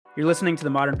You're listening to the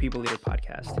Modern People Leader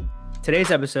podcast. Today's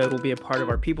episode will be a part of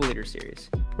our People Leader series,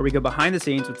 where we go behind the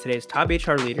scenes with today's top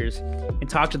HR leaders and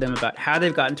talk to them about how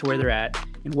they've gotten to where they're at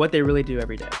and what they really do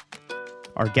every day.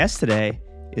 Our guest today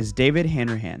is David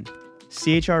Hanrahan,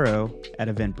 CHRO at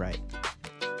Eventbrite.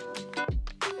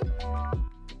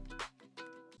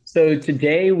 So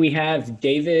today we have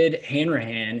David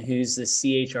Hanrahan, who's the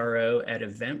CHRO at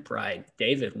Eventbrite.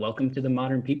 David, welcome to the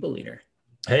Modern People Leader.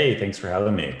 Hey, thanks for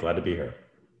having me. Glad to be here.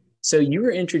 So you were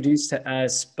introduced to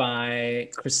us by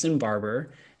Kristen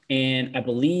Barber, and I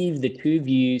believe the two of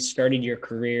you started your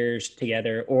careers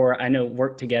together, or I know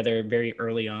worked together very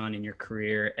early on in your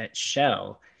career at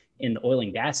Shell in the oil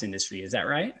and gas industry. Is that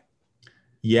right?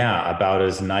 Yeah, about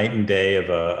as night and day of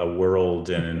a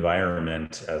world and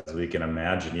environment as we can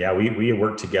imagine. Yeah, we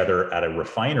worked together at a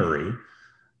refinery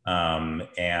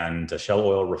and a Shell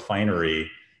oil refinery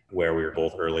where we were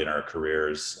both early in our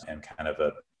careers and kind of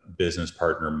a business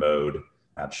partner mode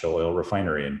at Shell Oil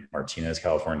Refinery in Martinez,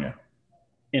 California.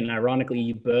 And ironically,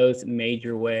 you both made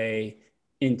your way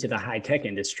into the high-tech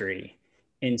industry.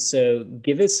 And so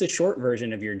give us a short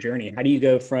version of your journey. How do you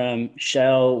go from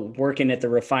Shell working at the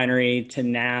refinery to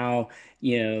now,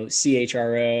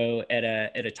 CHRO at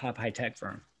a top high-tech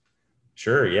firm?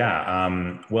 Sure,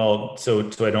 yeah. So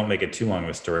I don't make it too long of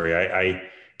a story. I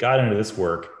got into this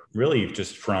work really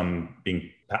just from being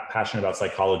passionate about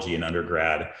psychology in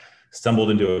undergrad, stumbled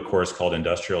into a course called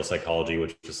industrial psychology,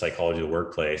 which is psychology of the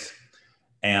workplace.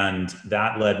 And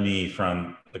that led me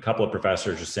from a couple of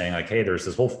professors just saying like, hey, there's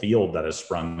this whole field that has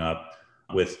sprung up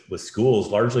with schools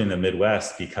largely in the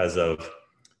Midwest because of,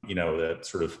 the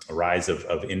sort of rise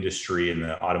of industry in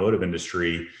the automotive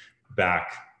industry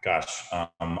back,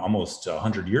 almost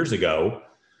 100 years ago,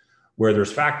 where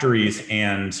there's factories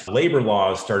and labor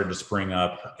laws started to spring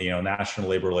up, National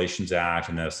Labor Relations Act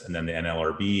and then the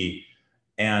NLRB.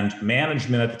 And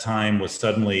management at the time was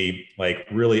suddenly like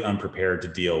really unprepared to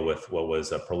deal with what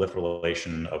was a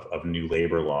proliferation of new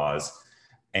labor laws.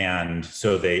 And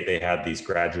so they had these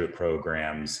graduate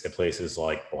programs at places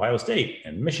like Ohio State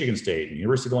and Michigan State and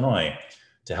University of Illinois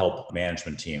to help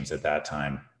management teams at that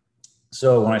time.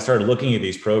 So when I started looking at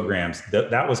these programs,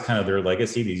 that was kind of their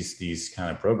legacy, these kind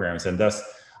of programs. And thus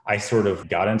I sort of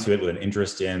got into it with an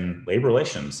interest in labor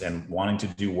relations and wanting to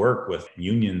do work with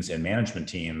unions and management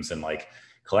teams and like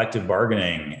collective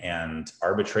bargaining and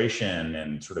arbitration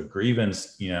and sort of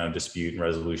grievance, dispute and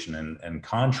resolution and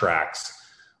contracts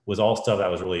was all stuff that I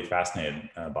was really fascinated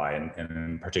by, and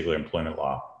in particular employment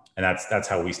law. And that's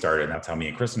how we started. And that's how me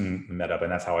and Kristen met up. And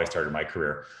that's how I started my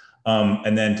career.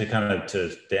 And then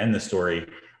to end the story,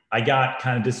 I got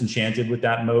kind of disenchanted with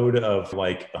that mode of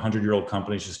like 100-year-old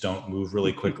companies just don't move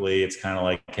really quickly. It's kind of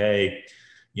like, hey,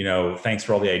 thanks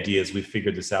for all the ideas. We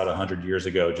figured this out 100 years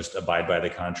ago, just abide by the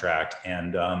contract.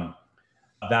 And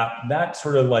that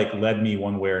sort of like led me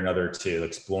one way or another to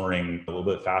exploring a little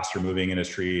bit faster moving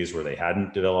industries where they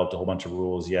hadn't developed a whole bunch of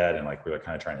rules yet. And like we were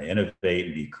kind of trying to innovate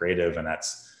and be creative. And that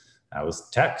was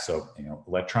tech. So,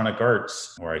 electronic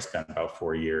arts, where I spent about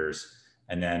 4 years.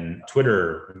 And then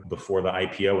Twitter before the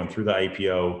IPO and through the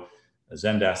IPO,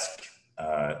 Zendesk,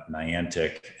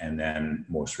 Niantic, and then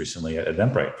most recently at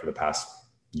Eventbrite for the past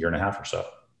year and a half or so.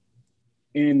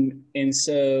 And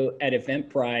so at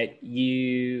Eventbrite,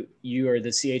 you are the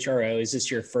CHRO. Is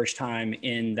this your first time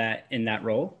in that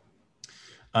role?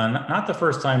 Not the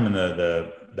first time in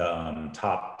the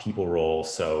top people role.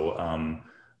 So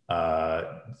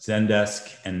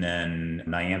Zendesk and then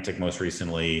Niantic most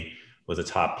recently was a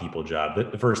top people job.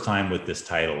 The first time with this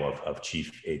title of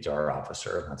Chief HR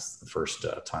Officer. That's the first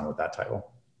time with that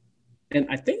title. And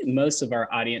I think most of our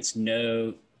audience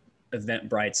know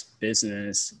Eventbrite's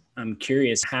business. I'm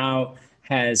curious, how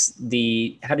did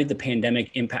the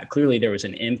pandemic impact? Clearly there was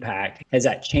an impact. Has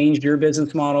that changed your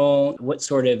business model? What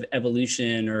sort of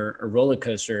evolution or roller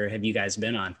coaster have you guys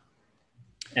been on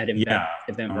at Eventbrite?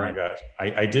 Oh my gosh.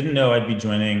 I didn't know I'd be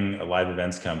joining a live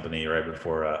events company right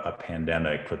before a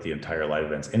pandemic put the entire live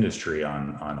events industry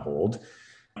on hold.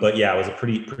 But yeah, it was a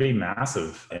pretty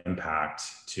massive impact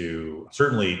to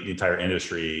certainly the entire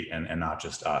industry and not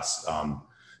just us.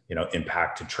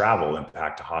 Impact to travel,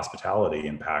 impact to hospitality,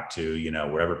 impact to,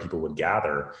 wherever people would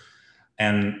gather.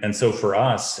 And so for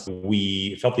us,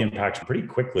 we felt the impact pretty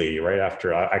quickly right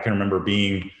after. I can remember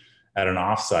being at an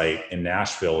offsite in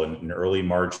Nashville in early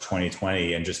March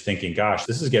 2020 and just thinking, gosh,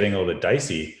 this is getting a little bit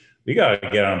dicey. We got to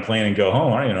get on a plane and go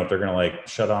home. I don't even know if they're going to like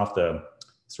shut off the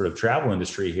sort of travel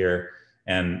industry here.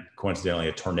 And coincidentally,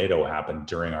 a tornado happened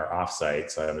during our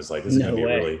offsite. So I was like, this is going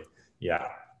to be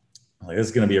this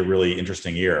is going to be a really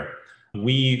interesting year.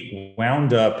 We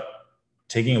wound up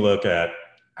taking a look at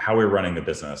how we're running the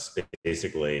business,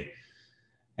 basically,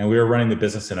 And we were running the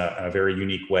business in a very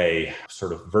unique way,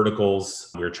 sort of verticals.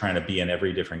 We were trying to be in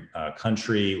every different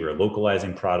country. We were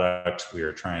localizing product. We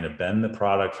were trying to bend the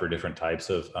product for different types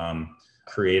of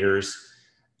creators.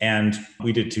 And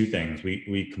we did two things.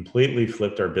 We completely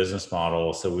flipped our business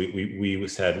model. So we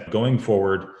said, going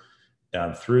forward,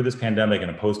 through this pandemic and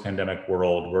a post-pandemic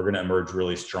world, we're going to emerge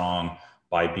really strong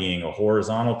by being a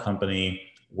horizontal company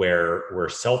where we're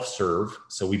self-serve.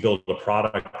 So we build a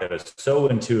product that is so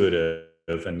intuitive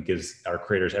and gives our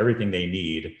creators everything they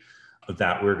need,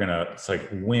 that we're going to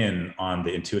win on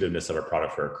the intuitiveness of our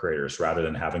product for our creators, rather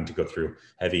than having to go through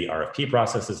heavy RFP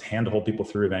processes, handhold people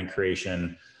through event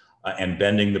creation, and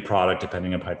bending the product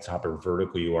depending upon the type of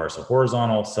vertical you are. So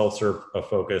horizontal, self-serve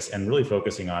focus, and really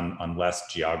focusing on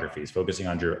less geographies, focusing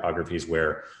on geographies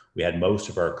where we had most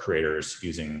of our creators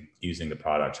using the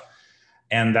product.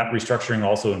 And that restructuring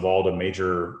also involved a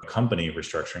major company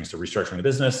restructuring. So restructuring the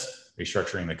business,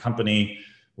 restructuring the company.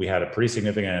 We had a pretty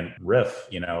significant RIF,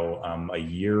 a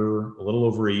little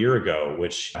over a year ago,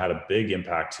 which had a big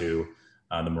impact to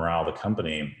the morale of the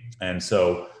company. And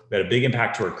so we had a big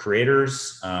impact to our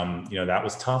creators. That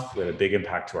was tough. We had a big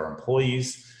impact to our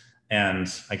employees. And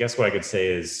I guess what I could say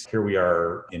is, here we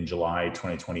are in July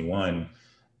 2021,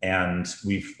 and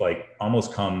we've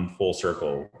almost come full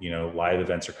circle. Live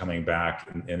events are coming back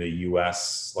in the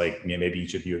US. Maybe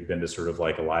each of you have been to sort of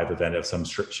a live event of some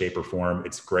shape or form.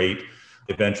 It's great.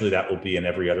 Eventually that will be in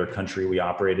every other country we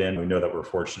operate in. We know that we're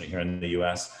fortunate here in the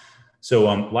US. So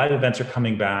live events are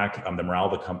coming back. The morale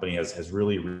of the company has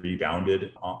really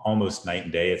rebounded almost night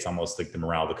and day. It's almost like the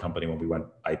morale of the company when we went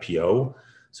IPO.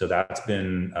 So that's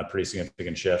been a pretty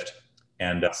significant shift.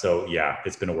 And so, yeah,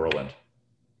 it's been a whirlwind.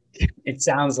 It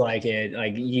sounds like it.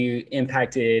 Like you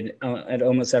impacted at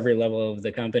almost every level of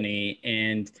the company,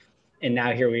 and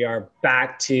now here we are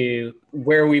back to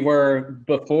where we were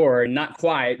before. Not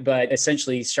quite, but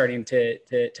essentially starting to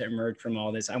emerge from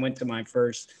all this. I went to my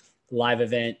first live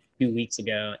event 2 weeks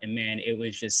ago, and man, it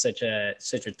was just such a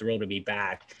thrill to be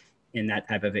back in that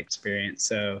type of experience.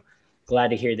 So glad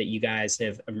to hear that you guys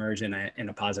have emerged in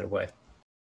a positive way.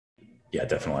 Yeah,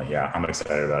 definitely. Yeah, I'm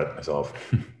excited about it myself.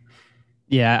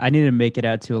 Yeah, I need to make it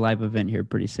out to a live event here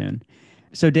pretty soon.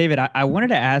 So David, I wanted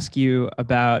to ask you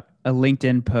about a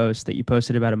LinkedIn post that you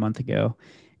posted about a month ago.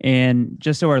 And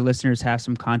just so our listeners have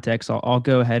some context, I'll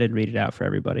go ahead and read it out for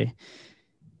everybody.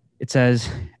 It says,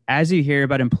 as you hear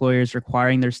about employers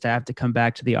requiring their staff to come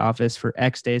back to the office for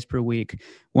X days per week,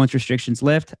 once restrictions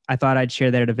lift, I thought I'd share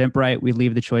that at Eventbrite, we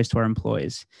leave the choice to our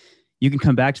employees. You can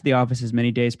come back to the office as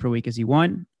many days per week as you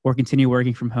want, or continue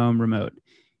working from home remote.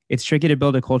 It's tricky to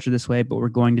build a culture this way, but we're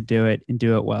going to do it and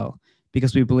do it well,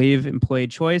 because we believe employee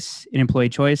choice and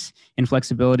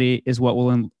flexibility is what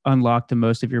will unlock the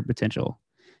most of your potential.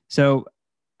 So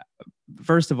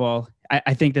first of all,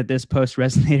 I think that this post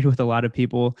resonated with a lot of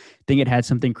people. I think it had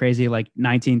something crazy like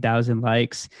 19,000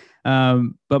 likes.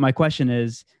 But my question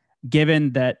is,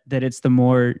 given that it's the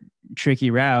more tricky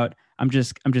route, I'm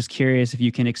just curious if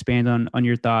you can expand on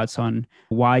your thoughts on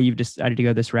why you've decided to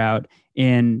go this route.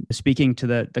 And speaking to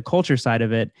the culture side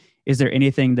of it, is there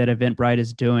anything that Eventbrite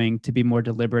is doing to be more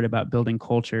deliberate about building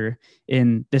culture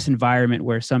in this environment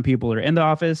where some people are in the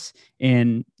office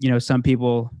and some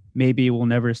people maybe will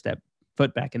never step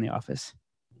foot back in the office?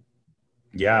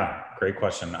 Yeah, great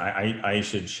question. I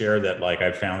should share that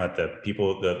I found that the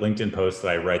LinkedIn posts that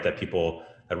I write that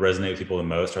resonate with people the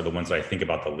most are the ones that I think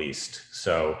about the least.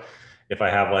 So if I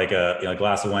have a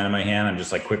glass of wine in my hand, I'm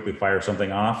just quickly fire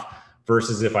something off,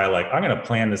 versus if I'm going to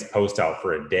plan this post out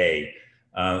for a day.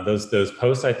 Those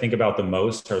posts I think about the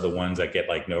most are the ones that get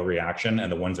no reaction,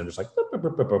 and the ones that are just you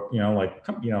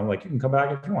can come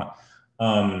back if you want.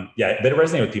 They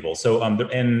resonate with people. So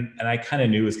and I kind of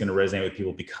knew it was going to resonate with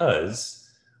people because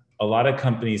a lot of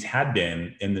companies had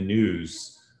been in the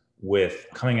news with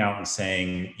coming out and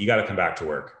saying, you got to come back to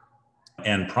work.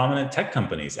 And prominent tech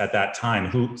companies at that time,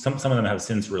 who some of them have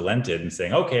since relented and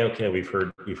saying, okay, we've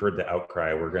heard the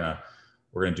outcry. We're gonna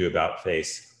do about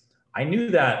face. I knew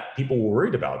that people were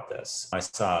worried about this. I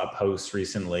saw a post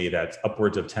recently that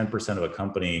upwards of 10% of a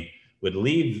company would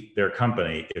leave their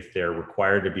company if they're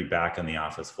required to be back in the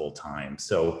office full time.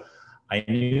 So I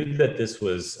knew that this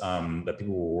was, that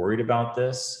people were worried about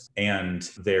this. And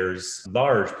there's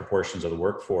large proportions of the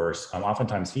workforce,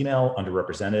 oftentimes female,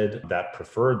 underrepresented, that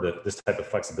prefer this type of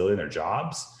flexibility in their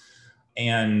jobs.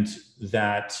 And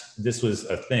that this was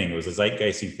a thing, it was a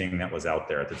zeitgeisty thing that was out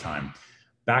there at the time.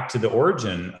 Back to the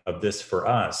origin of this for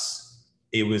us,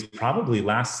 it was probably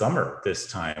last summer this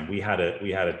time. We had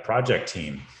a project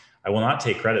team. I will not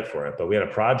take credit for it, but we had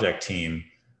a project team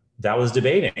that was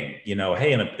debating,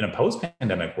 hey, in a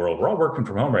post-pandemic world, we're all working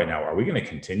from home right now. Are we going to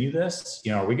continue this?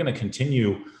 Are we going to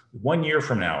continue 1 year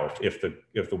from now, if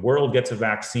the world gets a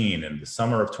vaccine in the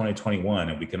summer of 2021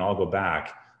 and we can all go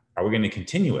back, are we going to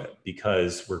continue it?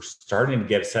 Because we're starting to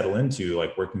get settled into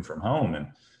like working from home. And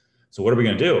so what are we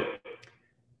going to do?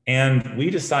 And we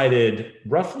decided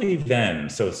roughly then,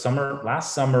 so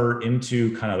last summer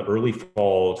into kind of early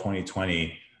fall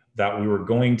 2020, that we were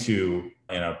going to,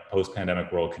 in a post-pandemic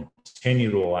world,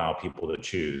 continue to allow people to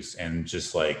choose. And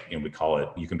just like, we call it,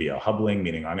 you can be a hubbling,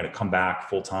 meaning I'm going to come back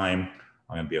full time.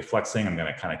 I'm going to be a flexing. I'm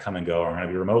going to kind of come and go. I'm going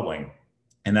to be remoteling.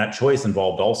 And that choice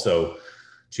involved also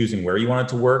choosing where you wanted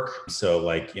to work. So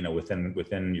like,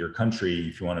 within your country,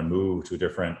 if you want to move to a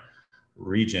different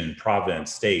region,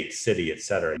 province, state, city, et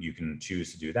cetera, you can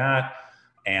choose to do that.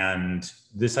 And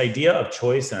this idea of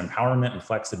choice and empowerment and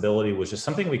flexibility was just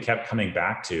something we kept coming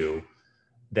back to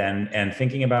then, and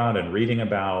thinking about and reading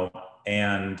about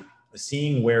and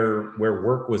seeing where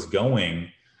work was going,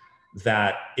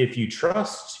 that if you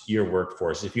trust your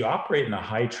workforce, if you operate in a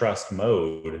high trust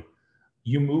mode,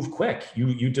 you move quick,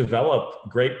 you develop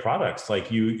great products,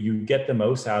 like you get the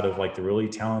most out of like the really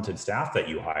talented staff that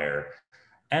you hire.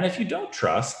 And if you don't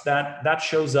trust, that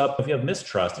shows up. If you have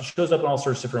mistrust, it shows up in all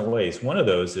sorts of different ways. One of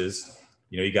those is,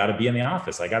 you got to be in the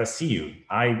office. I got to see you.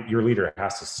 Your leader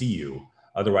has to see you.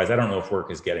 Otherwise, I don't know if work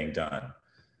is getting done.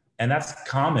 And that's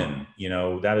common.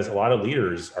 That is, a lot of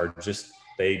leaders are just,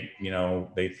 they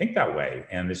think that way.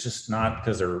 And it's just not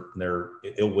because they're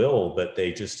ill will, but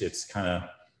it's kind of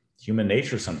human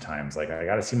nature sometimes. Like, I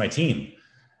got to see my team.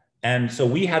 And so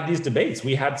we had these debates.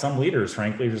 We had some leaders,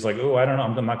 frankly, who's like, oh, I don't know,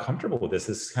 I'm not comfortable with this.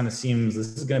 This kind of seems,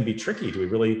 this is going to be tricky. Do we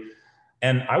really?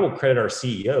 And I will credit our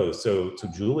CEO. So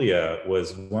Julia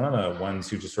was one of the ones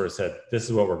who just sort of said, this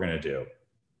is what we're going to do.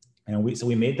 And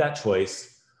we made that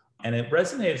choice, and it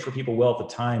resonated for people well at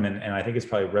the time. And I think it's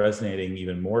probably resonating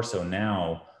even more so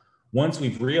now, once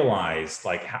we've realized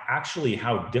like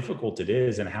how difficult it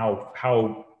is and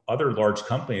how other large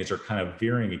companies are kind of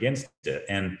veering against it.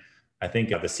 And I think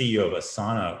the CEO of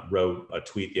Asana wrote a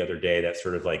tweet the other day that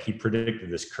sort of like, he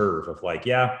predicted this curve of like,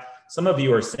 yeah, some of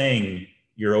you are saying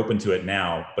you're open to it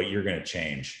now, but you're going to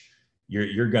change.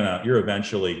 You're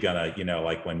eventually gonna,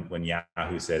 like when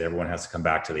Yahoo said everyone has to come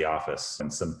back to the office,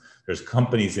 and there's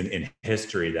companies in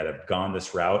history that have gone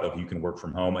this route of you can work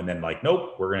from home, and then like,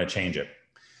 nope, we're going to change it.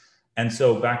 And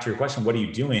so back to your question, what are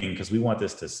you doing? Because we want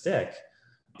this to stick.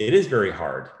 It is very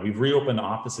hard. We've reopened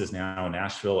offices now in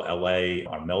Nashville, LA.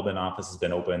 Our Melbourne office has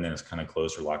been open, and it's kind of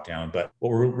closed or locked down. But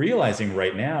what we're realizing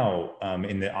right now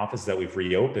in the offices that we've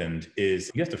reopened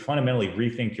is you have to fundamentally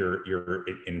rethink your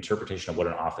interpretation of what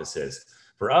an office is.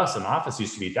 For us, an office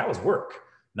used to be, that was work.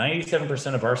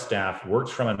 97% of our staff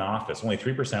worked from an office. Only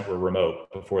 3% were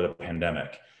remote before the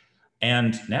pandemic.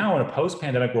 And now in a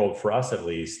post-pandemic world, for us at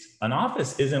least, an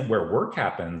office isn't where work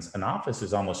happens. An office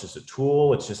is almost just a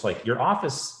tool. It's just like your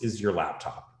office is your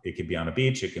laptop. It could be on a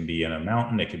beach. It can be in a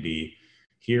mountain. It could be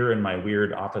here in my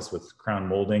weird office with crown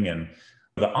molding. And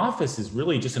the office is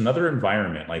really just another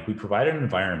environment. Like, we provide an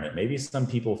environment. Maybe some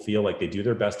people feel like they do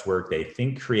their best work. They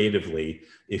think creatively.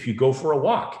 If you go for a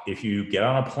walk, if you get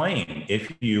on a plane,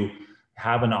 if you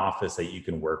have an office that you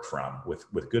can work from with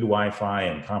good Wi-Fi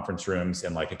and conference rooms.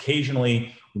 And like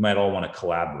occasionally we might all want to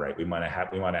collaborate. We want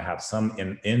to have some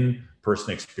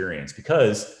in-person experience,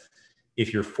 because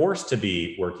if you're forced to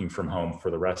be working from home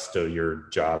for the rest of your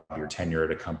job, your tenure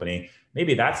at a company,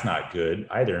 maybe that's not good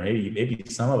either. Maybe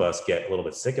some of us get a little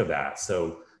bit sick of that.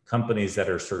 So companies that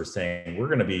are sort of saying we're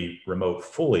going to be remote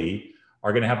fully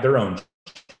are going to have their own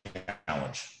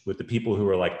challenge with the people who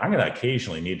are like, I'm going to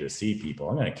occasionally need to see people.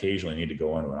 I'm going to occasionally need to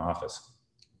go into an office.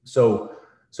 So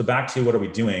back to what are we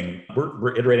doing?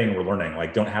 We're iterating and we're learning.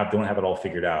 Like, don't have it all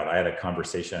figured out. I had a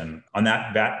conversation on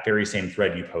that very same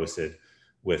thread you posted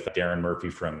with Darren Murphy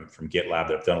from GitLab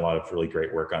that have done a lot of really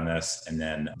great work on this. And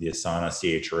then the Asana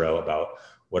CHRO about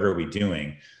what are we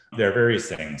doing? There are various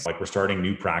things, like we're starting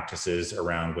new practices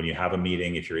around when you have a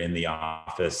meeting. If you're in the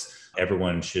office,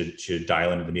 everyone should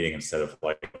dial into the meeting instead of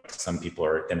like some people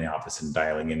are in the office and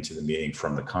dialing into the meeting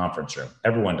from the conference room.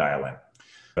 Everyone dial in.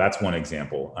 That's one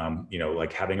example.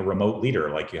 Like having a remote leader,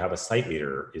 like you have a site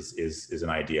leader is an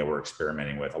idea we're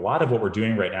experimenting with. A lot of what we're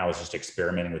doing right now is just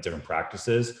experimenting with different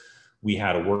practices. We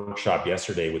had a workshop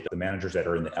yesterday with the managers that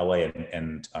are in the LA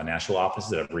and Nashville offices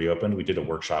that have reopened. We did a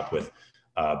workshop with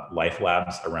life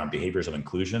labs around behaviors of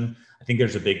inclusion. I think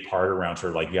there's a big part around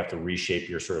sort of like you have to reshape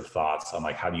your sort of thoughts on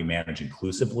like how do you manage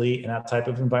inclusively in that type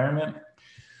of environment.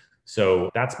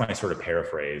 So that's my sort of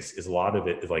paraphrase, is a lot of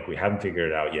it is like we haven't figured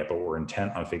it out yet, but we're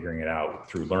intent on figuring it out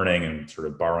through learning and sort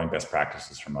of borrowing best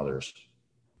practices from others.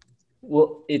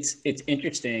 Well, it's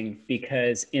interesting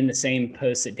because in the same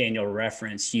post that Daniel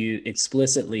referenced, you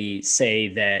explicitly say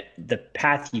that the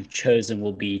path you've chosen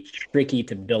will be tricky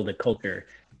to build a culture,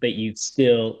 but you've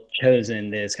still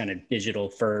chosen this kind of digital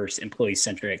first, employee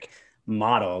centric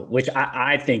model, which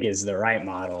I think is the right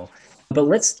model. But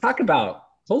let's talk about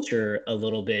culture a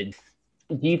little bit.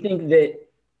 Do you think that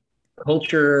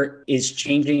culture is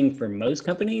changing for most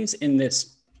companies in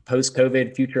this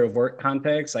post-COVID future of work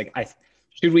context?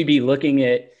 Should we be looking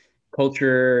at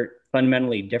culture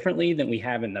fundamentally differently than we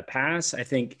have in the past? I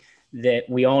think that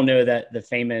we all know that the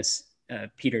famous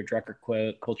Peter Drucker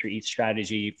quote, "Culture eats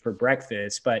strategy for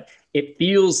breakfast," but it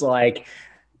feels like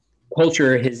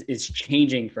culture is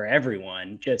changing for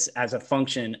everyone just as a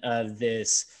function of the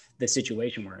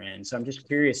situation we're in. So I'm just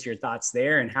curious your thoughts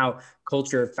there and how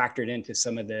culture factored into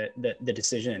some of the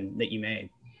decision that you made.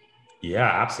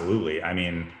 Yeah, absolutely. I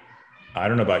mean, I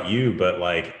don't know about you, but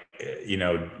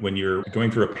when you're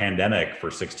going through a pandemic for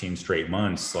 16 straight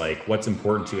months, like what's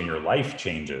important to you in your life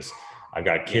changes. I've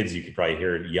got kids, you could probably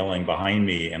hear yelling behind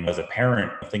me. And as a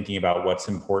parent, thinking about what's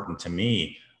important to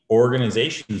me,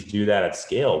 organizations do that at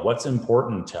scale. What's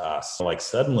important to us? Like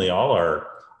suddenly all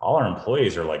our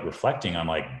employees are like reflecting on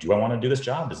like, do I want to do this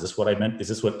job? Is this what I meant? Is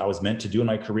this what I was meant to do in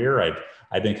my career?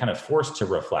 I've been kind of forced to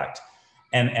reflect.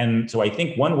 And so I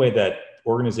think one way that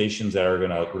organizations that are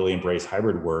going to really embrace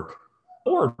hybrid work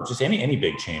or just any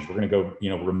big change, we're going to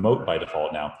go, remote by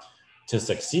default now, to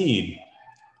succeed,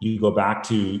 you go back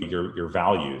to your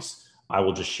values. I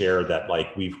will just share that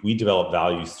like we developed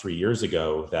values 3 years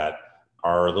ago that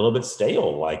are a little bit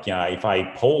stale. Like, if I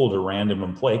polled a random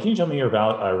employee, can you tell me our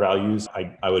values?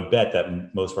 I would bet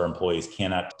that most of our employees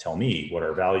cannot tell me what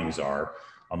our values are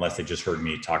unless they just heard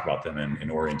me talk about them in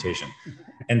orientation.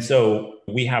 And so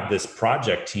we have this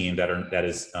project team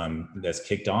that's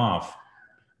kicked off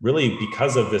really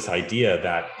because of this idea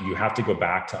that you have to go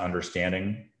back to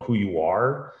understanding who you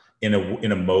are in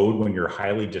a mode when you're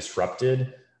highly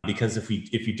disrupted. Because if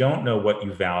you don't know what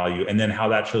you value and then how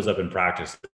that shows up in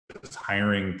practice,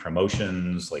 hiring,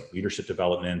 promotions, like leadership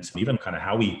development, even kind of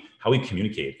how we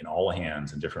communicate in all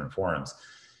hands and different forums.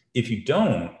 If you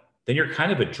don't, then you're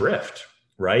kind of adrift,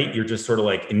 right? You're just sort of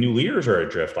like, and new leaders are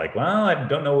adrift, like, well, I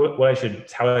don't know how I should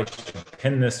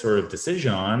pin this sort of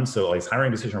decision on. So like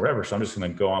hiring decision or whatever. So I'm just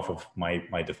going to go off of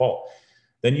my default.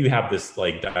 Then you have this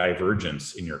like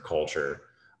divergence in your culture,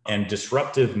 and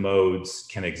disruptive modes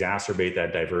can exacerbate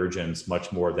that divergence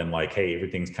much more than like, hey,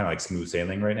 everything's kind of like smooth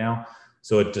sailing right now.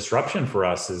 So a disruption for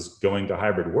us is going to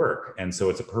hybrid work. And so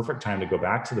it's a perfect time to go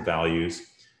back to the values.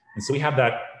 And so we have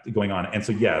that going on. And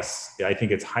so, yes, I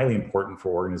think it's highly important for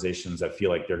organizations that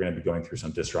feel like they're going to be going through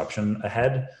some disruption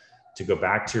ahead to go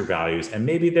back to your values. And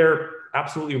maybe they're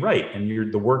absolutely right.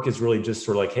 And the work is really just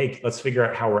sort of like, hey, let's figure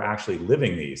out how we're actually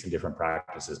living these in different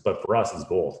practices. But for us, it's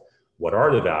both. What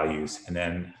are the values? And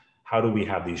then how do we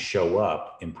have these show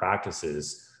up in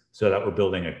practices so that we're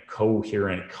building a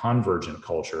coherent, convergent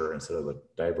culture instead of a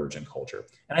divergent culture?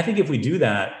 And I think if we do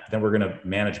that, then we're going to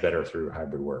manage better through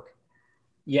hybrid work.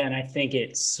 Yeah, and I think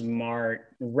it's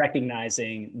smart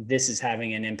recognizing this is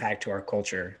having an impact to our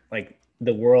culture. Like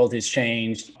the world has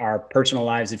changed, our personal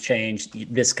lives have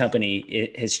changed, this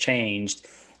company has changed.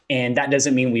 And that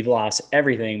doesn't mean we've lost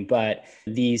everything, but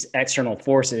these external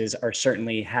forces are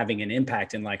certainly having an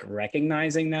impact. And like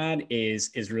recognizing that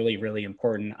is really, really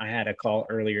important. I had a call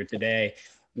earlier today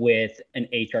with an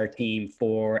HR team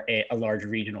for a large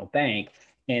regional bank,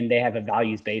 and they have a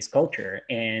values-based culture.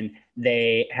 And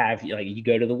they have, like, you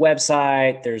go to the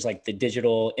website, there's like the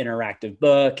digital interactive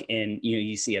book, and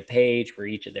you see a page for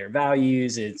each of their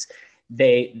values.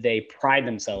 They pride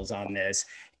themselves on this.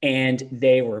 And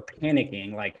they were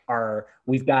panicking, like,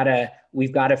 we've got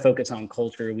to focus on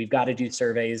culture. We've got to do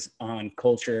surveys on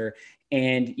culture.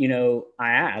 And, I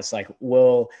asked, like,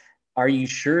 well, are you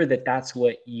sure that that's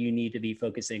what you need to be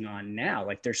focusing on now?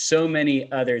 Like, there's so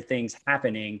many other things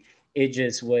happening. It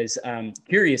just was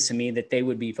curious to me that they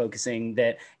would be focusing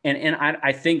that. And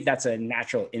I think that's a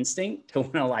natural instinct to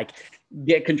want to like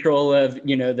get control of,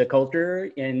 the culture.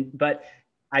 But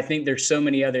I think there's so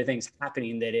many other things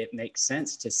happening that it makes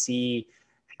sense to see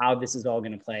how this is all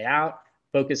going to play out,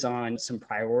 focus on some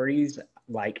priorities,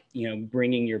 like,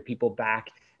 bringing your people back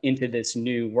into this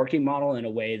new working model in a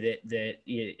way that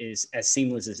is as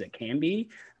seamless as it can be,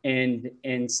 and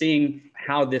seeing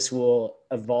how this will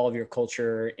evolve your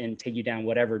culture and take you down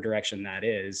whatever direction that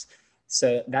is.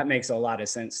 So that makes a lot of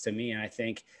sense to me. And I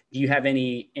think, do you have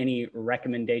any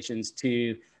recommendations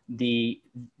to the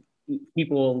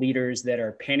people, leaders that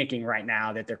are panicking right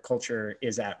now that their culture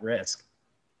is at risk?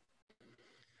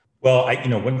 Well,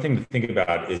 one thing to think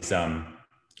about is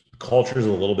culture is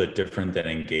a little bit different than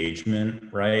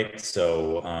engagement, right?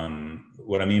 So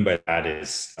what I mean by that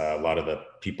is a lot of the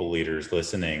people leaders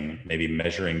listening, maybe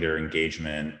measuring their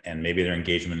engagement, and maybe their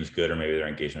engagement is good or maybe their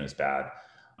engagement is bad.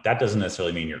 That doesn't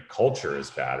necessarily mean your culture is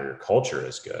bad or your culture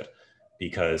is good,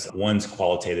 because one's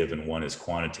qualitative and one is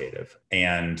quantitative.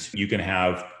 And you can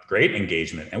have great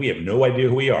engagement and we have no idea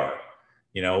who we are,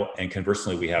 and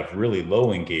conversely, we have really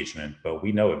low engagement, but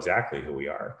we know exactly who we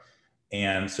are.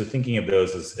 And so thinking of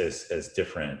those as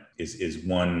different is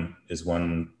one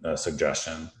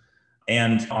suggestion.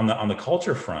 And on the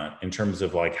culture front, in terms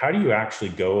of like, how do you actually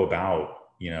go about,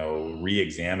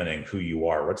 re-examining who you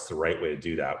are? What's the right way to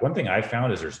do that? One thing I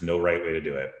found is there's no right way to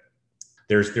do it.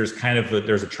 There's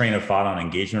a train of thought on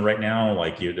engagement right now.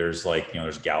 Like there's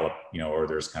Gallup, or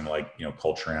there's kind of like,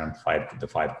 culture and the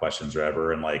 5 questions or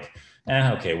whatever. And like,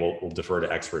 okay, we'll defer to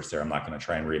experts there. I'm not going to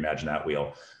try and reimagine that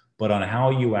wheel. But on how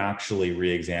you actually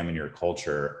re-examine your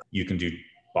culture, you can do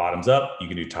bottoms up, you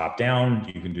can do top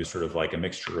down, you can do sort of like a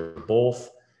mixture of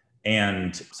both.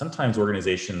 And sometimes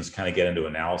organizations kind of get into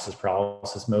analysis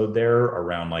paralysis mode there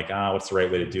around like, what's the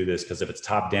right way to do this? Because if it's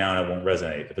top down, it won't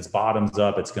resonate. If it's bottoms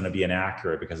up, it's going to be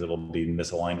inaccurate because it'll be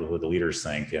misaligned with what the leaders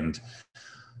think. And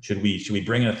should we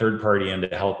bring in a third party in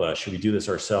to help us? Should we do this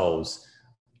ourselves?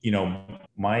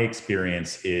 My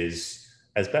experience is,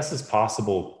 as best as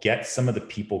possible, get some of the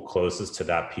people closest to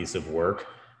that piece of work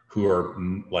who are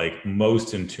like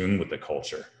most in tune with the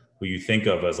culture, who you think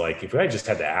of as like, if I just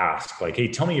had to ask, like, hey,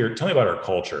 tell me about our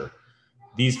culture.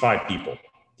 These five people,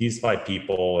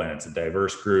 and it's a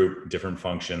diverse group, different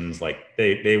functions, like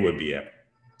they would be it.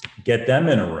 Get them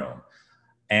in a room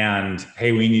and,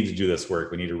 hey, we need to do this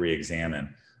work. We need to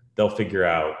re-examine. They'll figure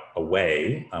out a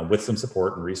way with some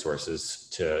support and resources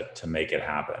to make it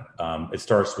happen. It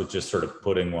starts with just sort of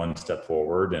putting one step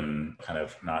forward and kind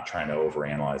of not trying to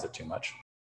overanalyze it too much.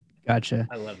 Gotcha.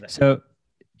 I love that.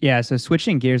 So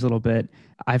switching gears a little bit,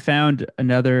 I found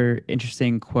another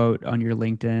interesting quote on your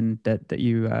LinkedIn that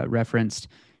you referenced.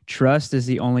 Trust is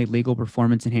the only legal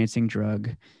performance enhancing drug.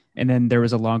 And then there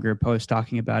was a longer post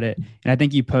talking about it. And I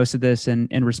think you posted this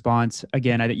in response,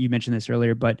 again, you mentioned this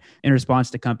earlier, but in response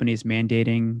to companies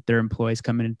mandating their employees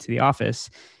coming into the office.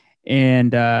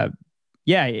 And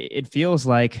it feels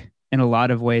like in a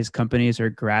lot of ways, companies are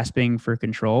grasping for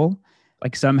control.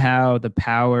 Like somehow the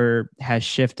power has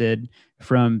shifted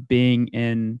from being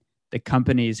in the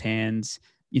company's hands,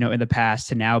 in the past,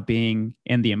 to now being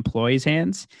in the employee's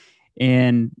hands.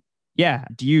 And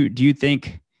do you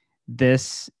think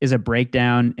this is a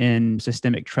breakdown in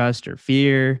systemic trust or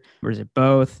fear, or is it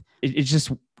both? It's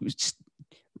just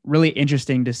really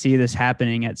interesting to see this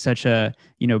happening at such a,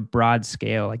 broad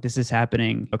scale. Like this is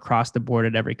happening across the board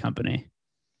at every company.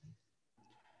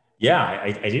 Yeah,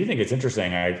 I do think it's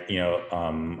interesting.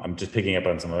 I'm just picking up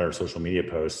on some other social media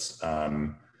posts.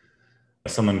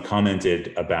 Someone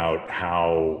commented about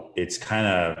how it's kind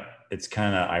of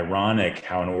ironic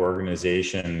how an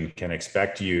organization can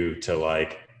expect you to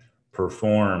like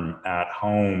perform at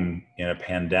home in a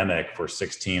pandemic for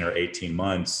 16 or 18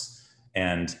 months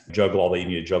and juggle all that you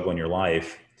need to juggle in your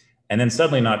life, and then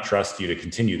suddenly not trust you to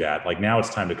continue that. Like now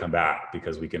it's time to come back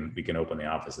because we can open the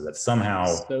offices. That somehow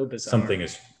something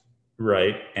is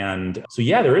right. And so,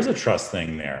 there is a trust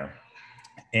thing there.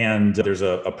 And there's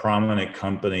a prominent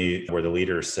company where the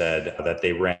leader said that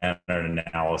they ran an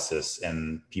analysis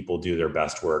and people do their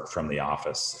best work from the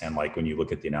office. And like, when you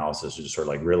look at the analysis, it's just sort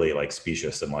of like really like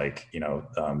specious and like,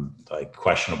 like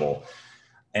questionable.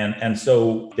 And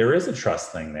so there is a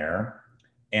trust thing there,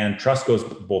 and trust goes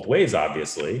both ways,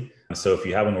 obviously. So if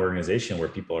you have an organization where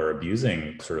people are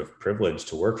abusing sort of privilege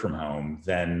to work from home,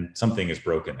 then something is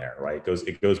broken there, right?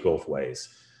 It goes both ways.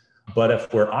 But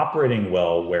if we're operating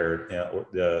well, where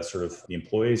the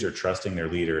employees are trusting their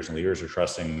leaders and leaders are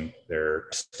trusting their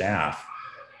staff,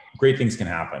 great things can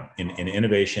happen in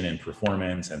innovation and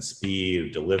performance and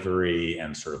speed, delivery,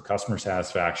 and sort of customer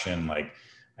satisfaction. Like,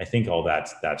 I think all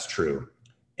that's true.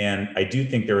 And I do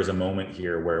think there is a moment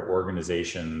here where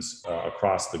organizations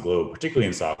across the globe, particularly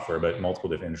in software, but multiple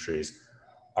different industries,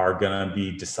 are going to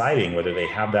be deciding whether they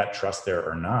have that trust there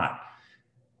or not.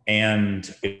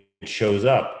 And it shows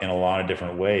up in a lot of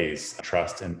different ways,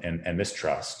 trust and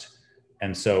mistrust.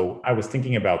 And so I was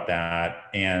thinking about that.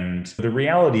 And the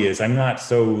reality is, I'm not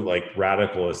so like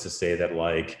radical as to say that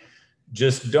like,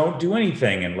 just don't do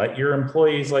anything and let your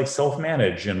employees like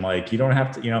self-manage. And like, you don't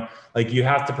have to, like you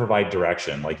have to provide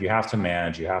direction, like you have to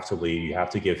manage, you have to lead, you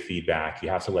have to give feedback, you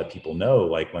have to let people know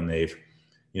like when they've,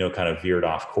 kind of veered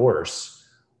off course.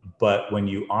 But when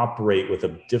you operate with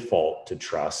a default to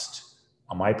trust,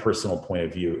 my personal point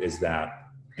of view is that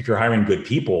if you're hiring good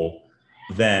people,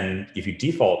 then if you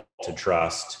default to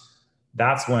trust,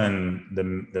 that's when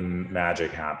the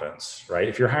magic happens, right?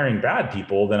 If you're hiring bad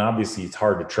people, then obviously it's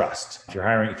hard to trust. If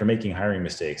you're making hiring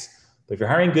mistakes, but if you're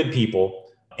hiring good people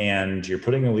and you're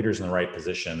putting the leaders in the right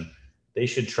position, they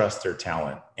should trust their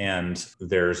talent. And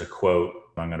there's a quote,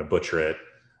 I'm going to butcher it,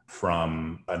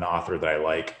 from an author that I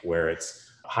like, where it's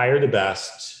hire the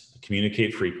best,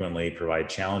 communicate frequently, provide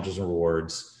challenges and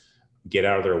rewards, get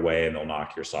out of their way, and they'll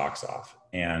knock your socks off.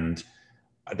 And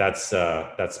that's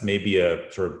maybe a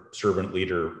sort of servant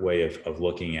leader way of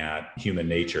looking at human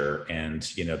nature. And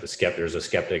there's a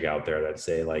skeptic out there that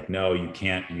say like, no, you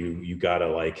can't. You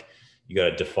gotta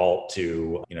default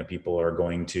to, people are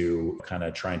going to kind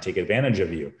of try and take advantage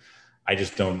of you. I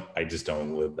just don't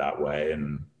live that way.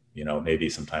 And maybe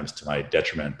sometimes to my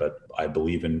detriment, but I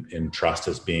believe in trust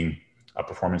as being a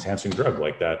performance enhancing drug,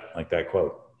 like that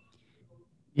quote.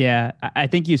 Yeah, I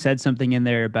think you said something in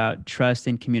there about trust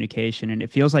and communication, and it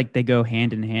feels like they go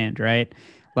hand in hand, right?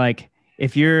 Like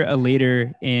if you're a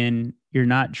leader and you're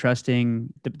not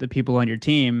trusting the people on your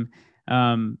team,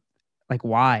 like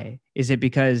why? Is it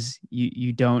because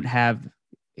you don't have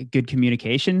good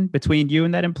communication between you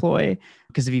and that employee?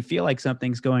 Because if you feel like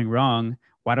something's going wrong,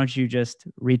 why don't you just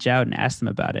reach out and ask them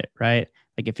about it, right?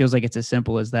 Like it feels like it's as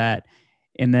simple as that.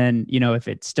 And then, if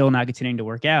it's still not continuing to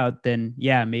work out, then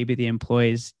yeah, maybe the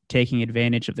employee's taking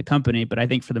advantage of the company. But I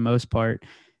think for the most part,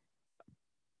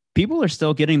 people are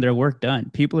still getting their work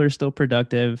done. People are still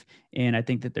productive. And I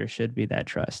think that there should be that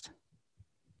trust.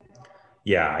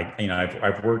 Yeah,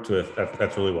 I've worked with,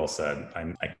 that's really well said.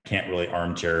 I can't really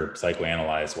armchair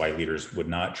psychoanalyze why leaders would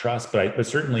not trust, but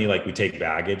certainly like we take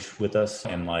baggage with us,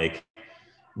 and like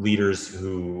leaders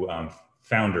who,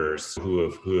 founders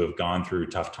who have gone through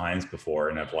tough times before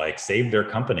and have like saved their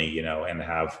company, and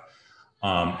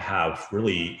have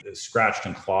really scratched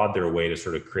and clawed their way to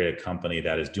sort of create a company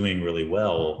that is doing really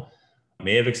well,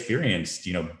 may have experienced,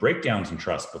 breakdowns in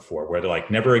trust before, where they're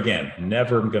like, never again,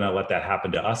 never going to let that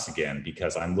happen to us again,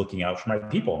 because I'm looking out for my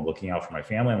people, I'm looking out for my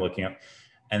family, I'm looking out,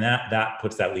 and that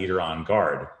puts that leader on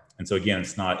guard. And so again,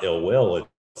 it's not ill will.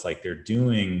 It's like they're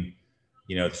doing,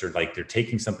 sort of like they're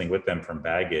taking something with them from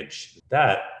baggage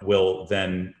that will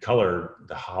then color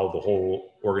how the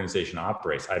whole organization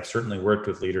operates. I've certainly worked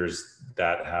with leaders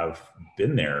that have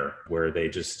been there where they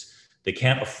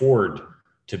can't afford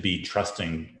to be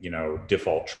trusting,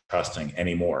 default trusting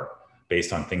anymore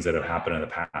based on things that have happened in the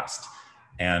past.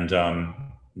 And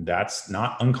that's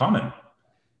not uncommon.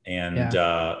 And,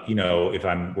 if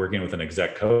I'm working with an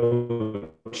exec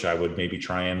coach, I would maybe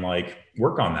try and like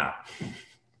work on that.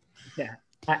 Yeah.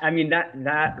 I mean,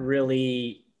 that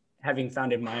really, having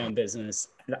founded my own business,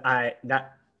 I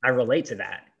relate to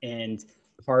that. And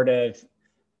part of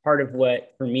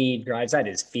what for me drives that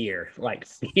is fear, like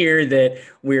fear that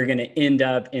we're going to end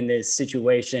up in this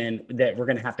situation that we're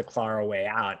going to have to claw our way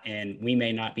out. And we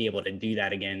may not be able to do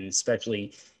that again,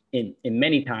 especially in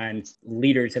many times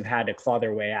leaders have had to claw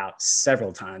their way out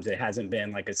several times. It hasn't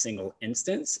been like a single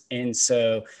instance. And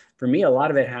so for me, a lot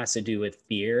of it has to do with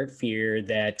fear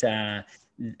that,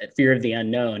 fear of the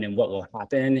unknown and what will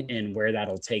happen and where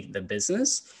that'll take the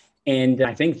business. And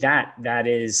I think that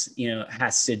is,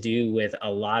 has to do with a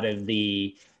lot of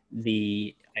the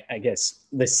I guess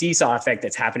the seesaw effect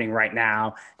that's happening right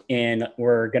now. And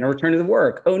we're going to return to the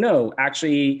work. Oh no,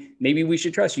 actually, maybe we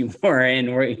should trust you more,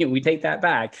 and we take that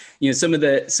back. Some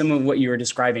of what you were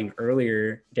describing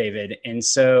earlier, David. And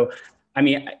so, I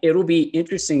mean, it'll be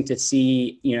interesting to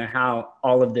see, how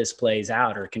all of this plays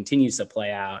out or continues to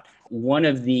play out. One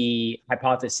of the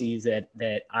hypotheses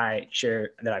that I've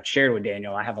shared with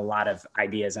Daniel, I have a lot of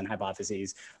ideas and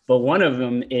hypotheses, but one of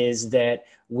them is that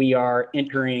we are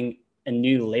entering a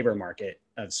new labor market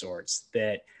of sorts,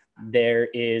 that there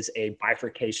is a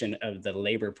bifurcation of the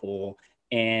labor pool,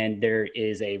 and there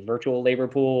is a virtual labor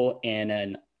pool and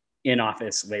an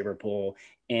in-office labor pool,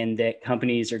 and that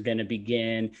companies are going to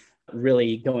begin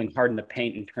really going hard in the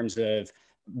paint in terms of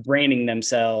branding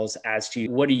themselves as to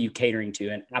what are you catering to.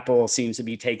 And Apple seems to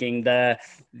be taking the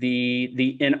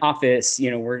in office,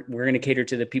 we're going to cater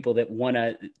to the people that want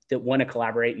to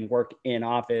collaborate and work in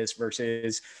office,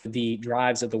 versus the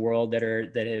Drives of the world that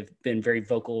have been very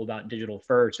vocal about digital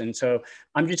first. And so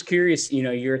I'm just curious,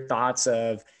 your thoughts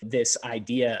of this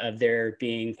idea of there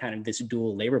being kind of this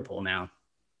dual labor pool now.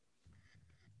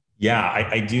 Yeah,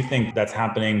 I do think that's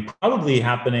probably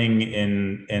happening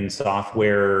in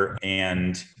software,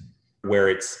 and where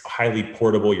it's highly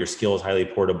portable, your skill is highly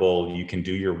portable, you can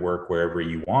do your work wherever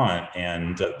you want.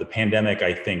 And the pandemic,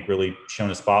 I think, really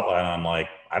shone a spotlight on like,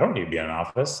 I don't need to be in an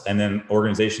office. And then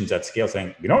organizations at scale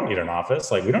saying, we don't need an office.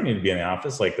 Like, we don't need to be in the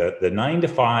office. Like the 9 to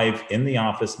 5 in the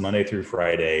office, Monday through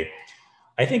Friday,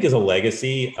 I think is a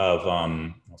legacy of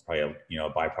it's probably a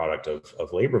byproduct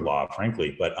of labor law,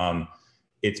 frankly, but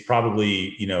it's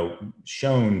probably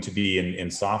shown to be in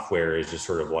software is just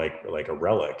sort of like a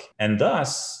relic. And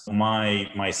thus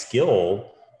my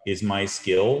skill is my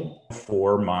skill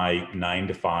for my 9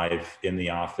 to 5 in the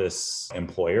office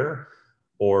employer,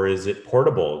 or is it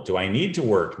portable? Do I need to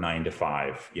work 9 to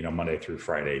 5 Monday through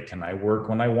Friday? Can I work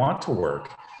when I want to work?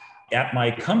 At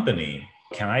my company,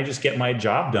 can I just get my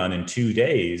job done in 2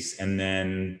 days and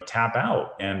then tap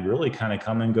out and really kind of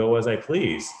come and go as I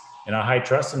please? In a high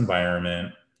trust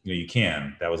environment, you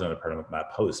can. That was another part of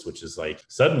that post, which is like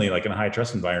suddenly, like in a high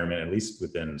trust environment, at least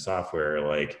within software,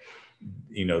 like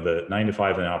the 9 to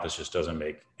 5 in the office just doesn't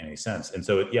make any sense. And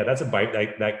so yeah,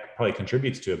 that probably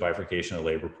contributes to a bifurcation of the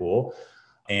labor pool,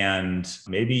 and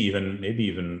maybe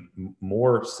even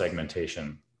more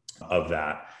segmentation of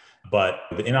that. But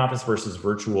the in-office versus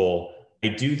virtual, I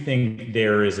do think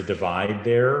there is a divide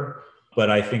there. But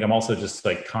I think I'm also just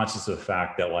like conscious of the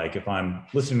fact that like if I'm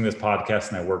listening to this podcast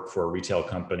and I work for a retail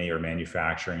company or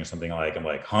manufacturing or something, like I'm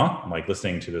like, I'm like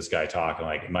listening to this guy talk and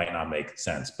like it might not make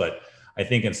sense. But I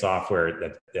think in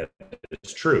software that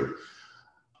is true.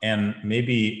 And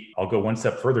maybe I'll go one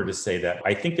step further to say that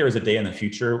I think there is a day in the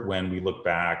future when we look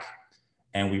back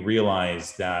and we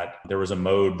realize that there was a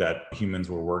mode that humans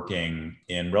were working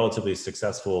in relatively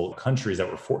successful countries that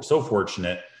were so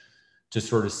fortunate to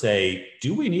sort of say,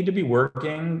 do we need to be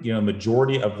working,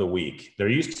 majority of the week? There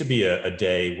used to be a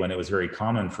day when it was very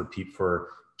common for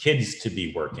kids to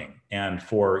be working and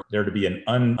for there to be an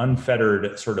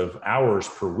unfettered sort of hours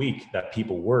per week that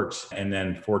people worked. And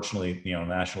then fortunately,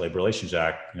 National Labor Relations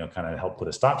Act, kind of helped put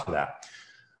a stop to that.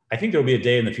 I think there'll be a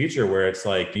day in the future where it's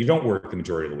like, you don't work the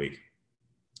majority of the week.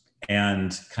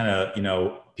 And kind of,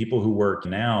 people who work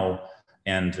now,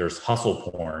 and there's hustle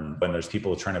porn, when there's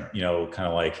people trying to, kind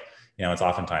of like, it's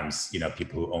oftentimes,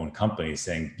 people who own companies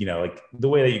saying, like the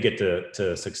way that you get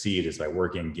to succeed is by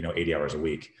working, 80 hours a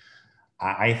week.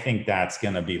 I think that's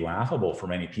going to be laughable for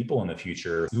many people in the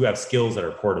future who have skills that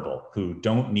are portable, who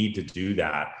don't need to do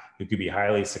that, who could be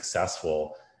highly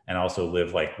successful and also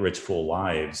live like rich, full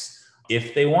lives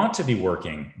if they want to be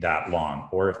working that long,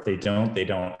 or if they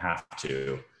don't have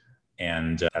to.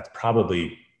 And that's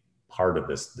probably part of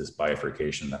this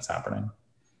bifurcation that's happening.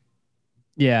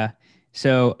 Yeah.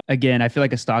 So again, I feel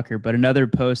like a stalker, but another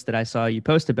post that I saw you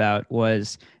post about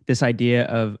was this idea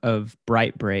of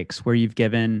bright breaks, where you've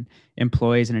given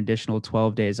employees an additional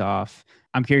 12 days off.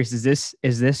 I'm curious, is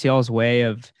this y'all's way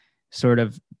of sort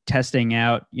of testing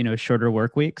out, shorter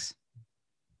work weeks?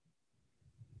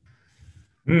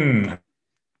 But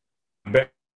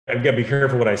I've got to be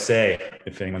careful what I say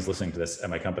if anyone's listening to this at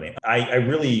my company. I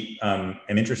really am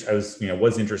interested. I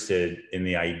was interested in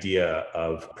the idea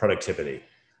of productivity.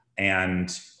 And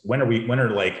when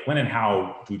and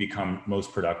how do we become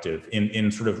most productive in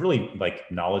sort of really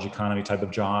like knowledge economy type of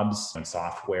jobs and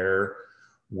software,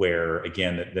 where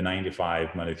again, the 9 to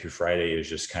 5 Monday through Friday is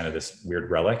just kind of this weird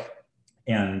relic.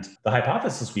 And the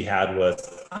hypothesis we had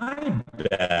was, I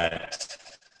bet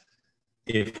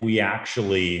if we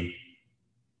actually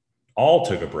all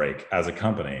took a break as a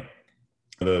company,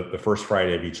 the first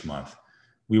Friday of each month,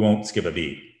 we won't skip a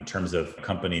beat in terms of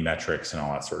company metrics and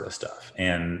all that sort of stuff.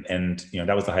 And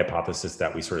that was the hypothesis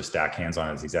that we sort of stack hands on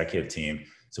as the executive team.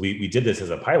 So we did this as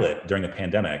a pilot during the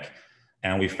pandemic,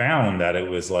 and we found that it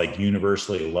was like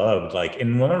universally loved.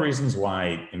 And one of the reasons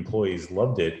why employees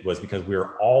loved it was because we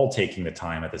were all taking the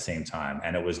time at the same time.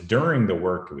 And it was during the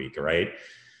work week, right?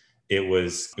 It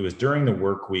was during the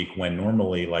work week when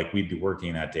normally like we'd be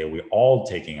working that day, we all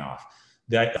taking off.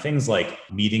 That things like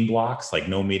meeting blocks, like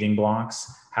no meeting blocks,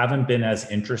 haven't been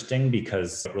as interesting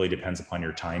because it really depends upon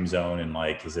your time zone and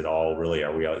like, is it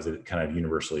kind of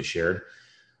universally shared?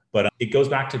 But it goes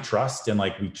back to trust, and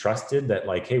like we trusted that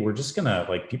like, hey, we're just gonna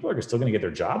like people are still gonna get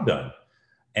their job done,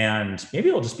 and maybe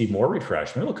they'll just be more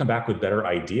refreshed. Maybe they'll come back with better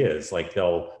ideas. Like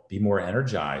they'll be more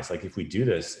energized. Like if we do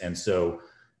this, and so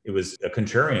it was a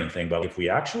contrarian thing. But if we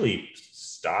actually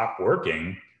stop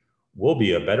working, we'll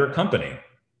be a better company.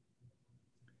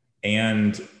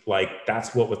 And like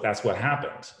that's what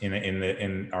happened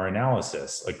in our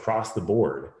analysis across the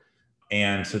board.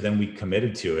 And so then we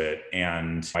committed to it.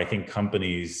 And I think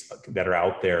companies that are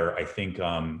out there, I think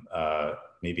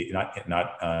maybe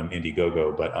not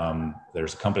Indiegogo, but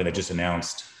there's a company that just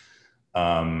announced,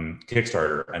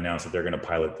 Kickstarter announced that they're going to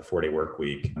pilot the 4-day work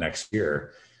week next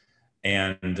year.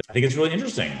 And I think it's really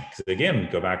interesting because again,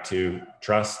 go back to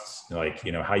trust, like,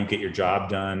 how you get your job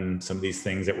done. Some of these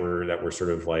things that we're sort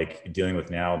of like dealing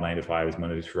with now, 9 to 5 is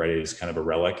Monday to Friday is kind of a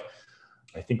relic.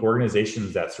 I think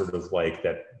organizations that sort of like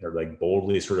that are like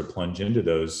boldly sort of plunge into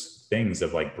those things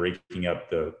of like breaking up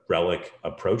the relic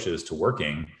approaches to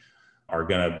working are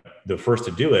the first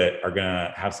to do it are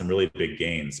gonna have some really big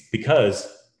gains, because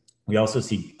we also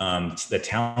see the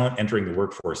talent entering the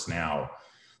workforce now,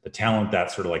 the talent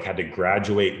that sort of like had to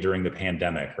graduate during the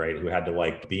pandemic, right? Who had to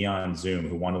like be on Zoom,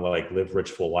 who want to like live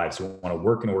rich, full lives, who want to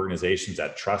work in organizations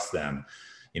that trust them,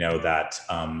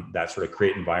 that sort of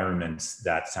create environments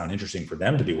that sound interesting for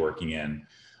them to be working in.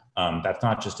 That's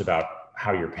not just about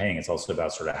how you're paying; it's also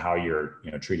about sort of how you're,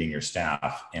 treating your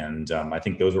staff. And I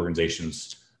think those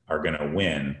organizations are going to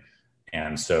win.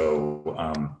 And so,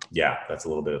 that's a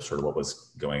little bit of sort of what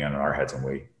was going on in our heads when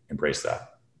we embraced that.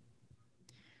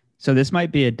 So this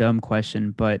might be a dumb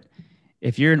question, but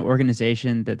if you're an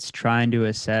organization that's trying to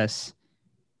assess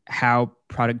how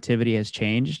productivity has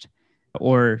changed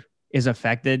or is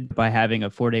affected by having a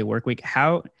 4-day work week,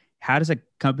 how does a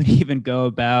company even go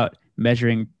about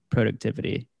measuring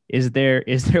productivity? Is there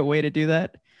a way to do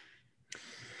that?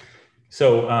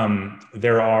 So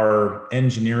there are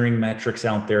engineering metrics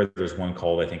out there. There's one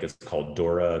I think it's called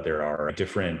Dora. There are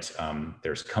different,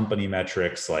 there's company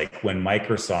metrics. Like when I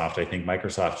think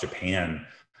Microsoft Japan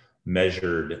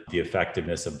measured the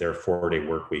effectiveness of their 4-day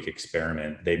work week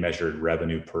experiment. They measured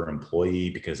revenue per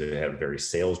employee because it had a very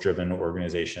sales driven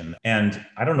organization. And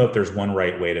I don't know if there's one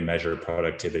right way to measure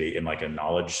productivity in like a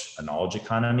knowledge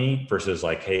economy versus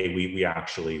like, hey, we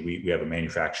have a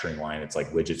manufacturing line. It's like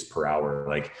widgets per hour.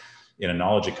 Like in a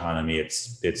knowledge economy,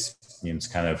 it's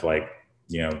kind of like,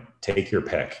 take your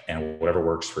pick and whatever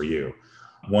works for you.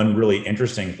 One really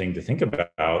interesting thing to think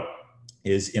about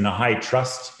is in a high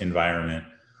trust environment,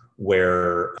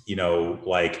 where,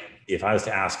 like if I was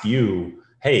to ask you,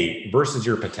 hey, versus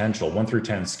your potential, 1 through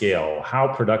 10 scale, how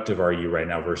productive are you right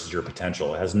now versus your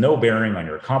potential? It has no bearing on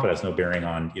your comp, it has no bearing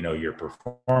on, your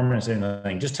performance,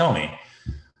 anything. Just tell me.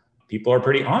 People are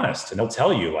pretty honest and they'll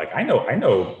tell you like, I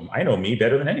know me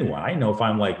better than anyone. I know if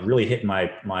I'm like really hitting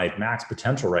my max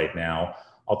potential right now.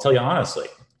 I'll tell you honestly.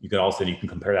 You can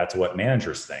compare that to what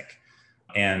managers think.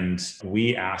 And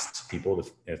we asked people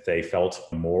if they felt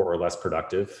more or less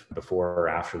productive before or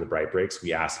after the Bright breaks.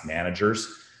 We asked managers,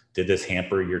 did this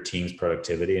hamper your team's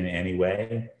productivity in any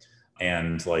way?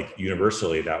 And like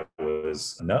universally, that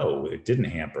was no, it didn't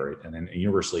hamper it. And then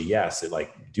universally, yes, it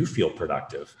like do feel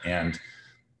productive. And if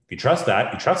you trust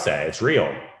that, it's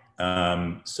real.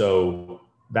 So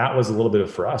that was a little bit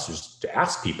for us, just to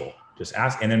ask people. Just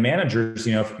ask. And then managers,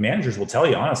 if managers will tell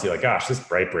you honestly, like, gosh, this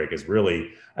Bright break is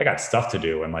really, I got stuff to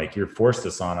do. And like, you're forced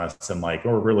this on us. And like,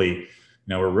 we're really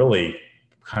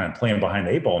kind of playing behind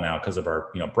the 8 ball now because of our,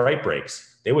 Bright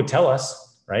breaks. They would tell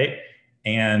us, right?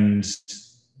 And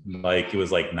like, it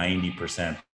was like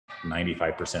 90%,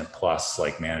 95% plus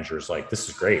like managers, like, this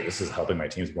is great. This is helping my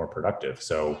teams be more productive.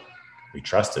 So we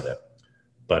trusted it.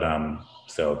 But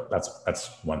so that's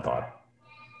one thought.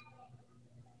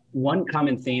 One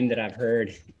common theme that I've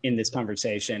heard in this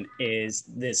conversation is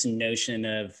this notion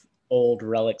of old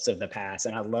relics of the past.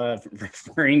 And I love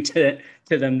referring to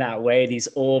them that way, these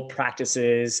old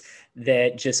practices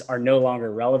that just are no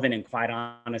longer relevant. And quite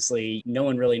honestly, no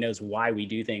one really knows why we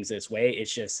do things this way.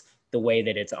 It's just the way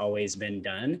that it's always been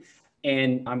done.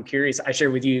 And I'm curious, I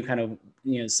share with you kind of,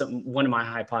 one of my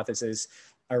hypotheses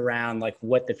around like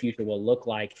what the future will look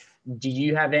like. Do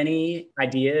you have any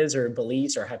ideas or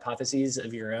beliefs or hypotheses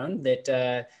of your own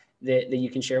that you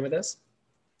can share with us?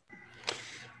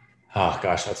 Oh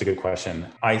gosh, that's a good question.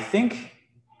 I think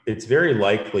it's very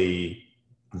likely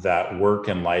that work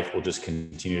and life will just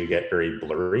continue to get very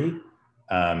blurry.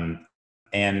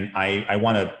 And I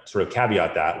want to sort of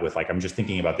caveat that with like, I'm just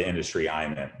thinking about the industry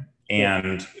I'm in.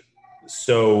 And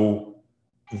so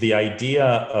the idea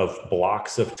of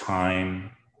blocks of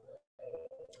time,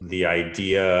 the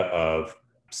idea of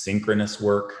synchronous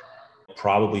work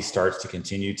probably starts to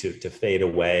continue to fade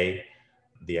away.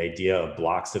 The idea of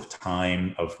blocks of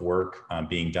time of work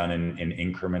being done in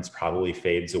increments probably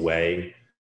fades away.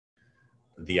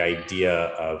 The idea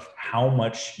of how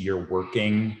much you're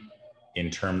working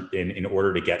in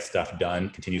order to get stuff done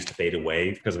continues to fade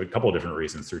away because of a couple of different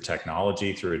reasons, through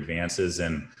technology, through advances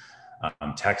in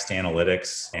text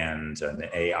analytics and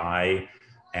AI.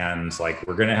 And like,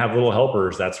 we're going to have little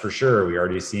helpers, that's for sure. We're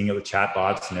already seeing it with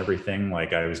chatbots and everything.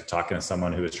 Like I was talking to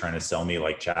someone who was trying to sell me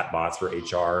like chatbots for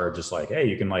HR, just like, hey,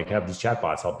 you can like have these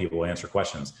chatbots help people answer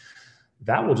questions.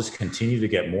 That will just continue to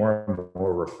get more and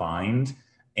more refined.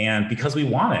 And because we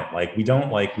want it, like we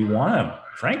want to,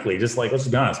 frankly, just like, let's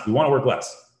just be honest, we want to work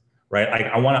less, right?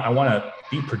 I want to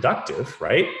be productive,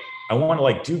 right? I want to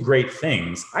like do great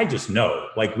things. I just know,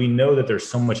 like, we know that there's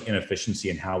so much inefficiency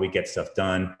in how we get stuff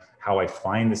done, how I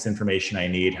find this information I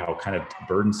need, how kind of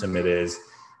burdensome it is.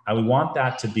 And we want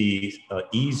that to be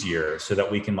easier so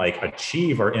that we can like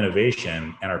achieve our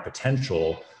innovation and our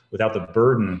potential without the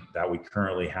burden that we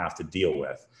currently have to deal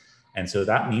with. And so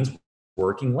that means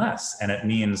working less, and it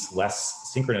means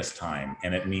less synchronous time,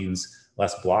 and it means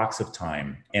less blocks of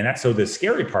time. And that's, so the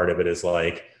scary part of it is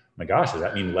like, oh my gosh, does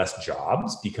that mean less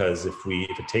jobs? Because if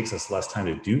it takes us less time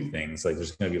to do things, like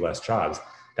there's going to be less jobs.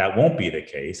 That won't be the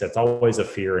case. That's always a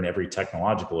fear in every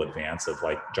technological advance of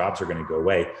like jobs are going to go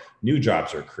away. New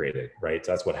jobs are created, right?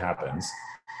 So that's what happens.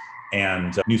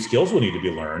 And new skills will need to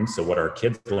be learned. So what our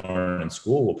kids learn in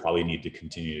school will probably need to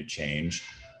continue to change.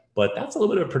 But that's a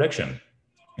little bit of a prediction,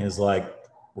 is like,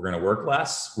 we're going to work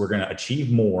less, we're going to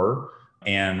achieve more,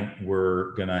 and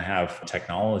we're going to have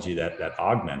technology that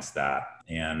augments that.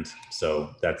 And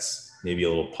so that's maybe a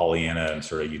little Pollyanna and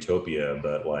sort of utopia,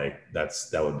 but like that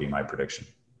would be my prediction.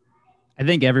 I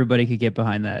think everybody could get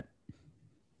behind that.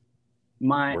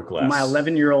 My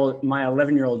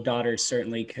 11-year-old daughter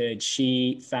certainly could.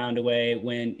 She found a way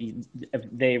when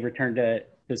they returned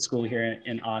to school here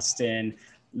in Austin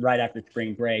right after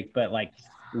spring break, but like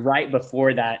right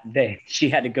before that she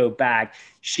had to go back.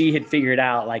 She had figured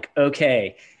out like,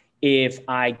 okay, if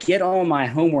I get all my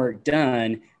homework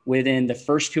done within the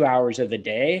first 2 hours of the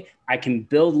day, I can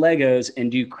build Legos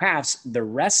and do crafts the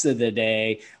rest of the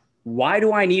day. Why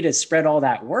do I need to spread all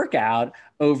that work out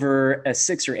over a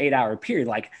 6 or 8 hour period?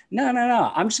 Like, no.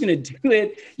 I'm just going to do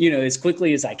it, as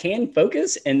quickly as I can,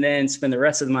 focus, and then spend the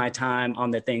rest of my time on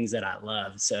the things that I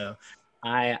love. So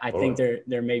I think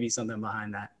there may be something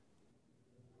behind that.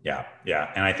 Yeah.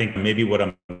 And I think maybe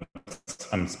what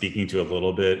I'm speaking to a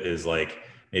little bit is like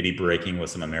maybe breaking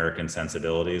with some American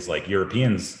sensibilities. Like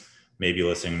Europeans may be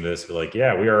listening to this, be like,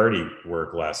 yeah, we already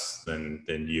work less than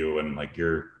you, and like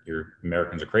your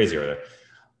Americans are crazy over there.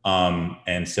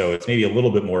 And so it's maybe a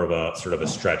little bit more of a sort of a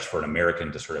stretch for an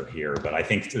American to sort of hear. But I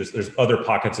think there's other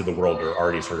pockets of the world that are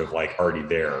already sort of like already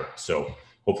there. So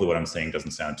hopefully what I'm saying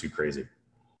doesn't sound too crazy.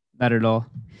 Not at all.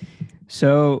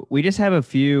 So we just have a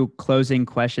few closing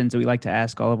questions that we like to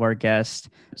ask all of our guests.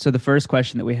 So the first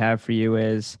question that we have for you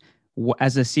is,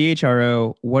 as a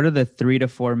CHRO, what are the 3 to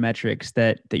 4 metrics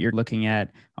that you're looking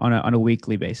at on a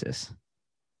weekly basis?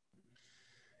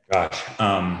 Gosh.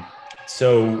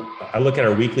 So I look at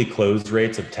our weekly close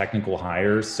rates of technical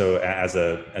hires. So as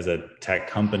a tech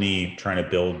company trying to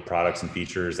build products and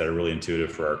features that are really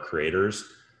intuitive for our creators,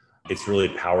 it's really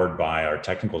powered by our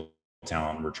technical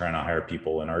talent. We're trying to hire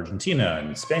people in Argentina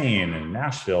and Spain and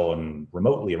Nashville and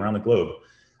remotely around the globe.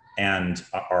 And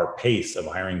our pace of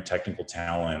hiring technical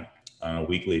talent on a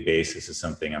weekly basis is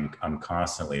something I'm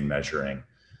constantly measuring.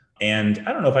 And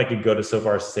I don't know if I could go so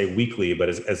far as to say weekly, but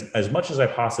as much as I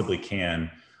possibly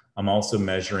can, I'm also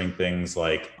measuring things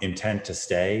like intent to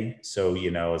stay. So,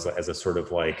 as a sort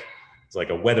of like, it's like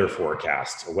a weather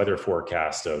forecast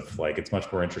of like, it's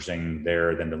much more interesting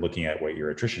there than looking at what your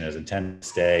attrition is. Intent to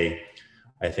stay,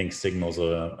 I think, signals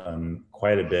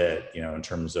quite a bit, in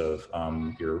terms of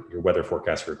your weather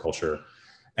forecast for your culture.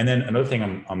 And then another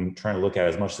thing I'm trying to look at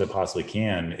as much as I possibly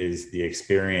can is the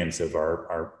experience of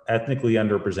our ethnically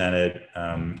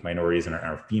underrepresented minorities and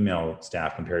our female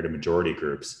staff compared to majority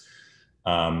groups.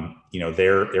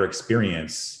 Their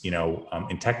experience,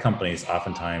 in tech companies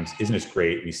oftentimes isn't as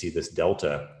great. We see this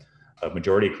delta of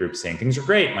majority groups saying things are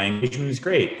great, my engagement is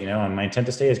great, and my intent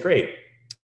to stay is great.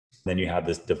 Then you have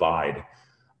this divide.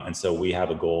 And so we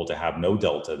have a goal to have no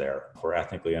delta there for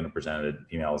ethnically underrepresented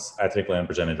females, ethnically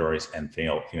underrepresented minorities, and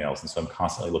females. And so I'm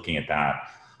constantly looking at that.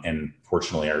 And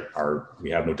fortunately, we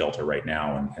have no delta right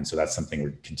now. And so that's something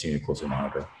we're continuing to closely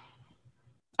monitor.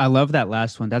 I love that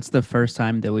last one. That's the first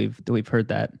time that we've heard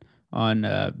that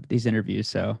on these interviews.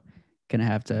 So gonna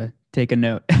have to take a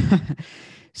note.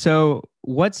 So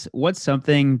what's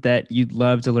something that you'd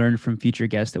love to learn from future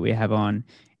guests that we have on?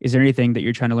 Is there anything that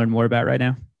you're trying to learn more about right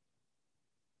now?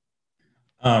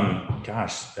 I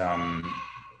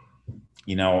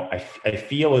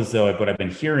feel as though what I've been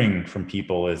hearing from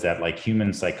people is that like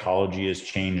human psychology is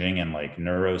changing, and like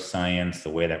neuroscience,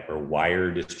 the way that we're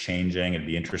wired is changing. It'd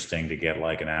be interesting to get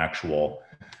like an actual,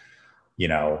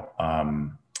 sort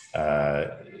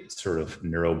of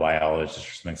neurobiologist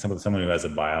or something, someone who has a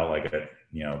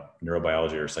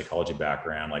neurobiology or psychology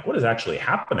background, like what is actually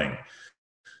happening.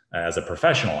 As a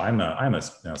professional, I'm a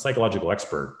psychological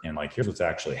expert, and like here's what's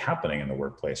actually happening in the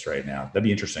workplace right now. That'd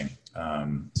be interesting.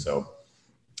 But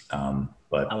I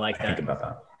like that. Think about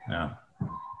that.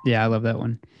 Yeah, I love that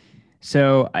one.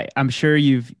 So I'm sure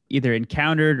you've either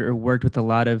encountered or worked with a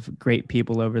lot of great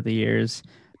people over the years.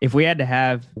 If we had to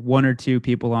have 1 or 2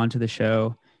 people onto the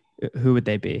show, who would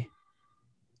they be?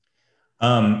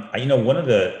 One of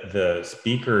the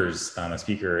speakers, a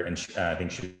speaker, and I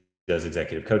think she does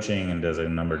executive coaching and does a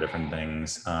number of different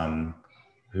things.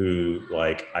 Who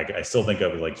like I still think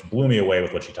of, like, blew me away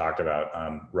with what she talked about.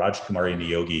 Raj Kumari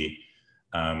Niyogi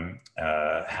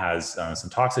has some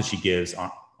talks that she gives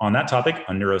on that topic,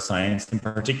 on neuroscience, in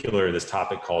particular, this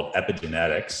topic called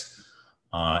epigenetics,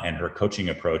 and her coaching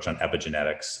approach on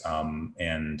epigenetics,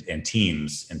 and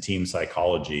team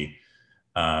psychology,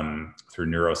 through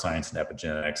neuroscience and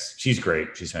epigenetics. She's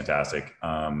great. She's fantastic.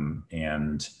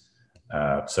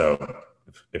 So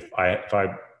if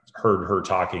I heard her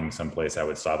talking someplace, I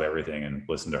would stop everything and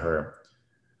listen to her.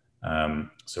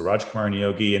 So Raj Kumar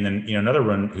Niyogi, and then another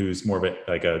one who's more of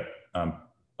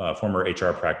a former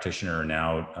HR practitioner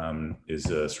now, is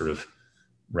a sort of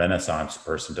Renaissance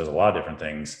person, does a lot of different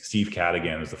things. Steve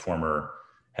Cadigan is the former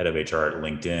head of HR at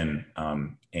LinkedIn,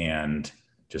 and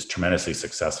just tremendously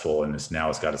successful, and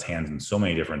has got his hands in so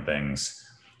many different things.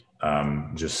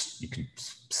 Just, you can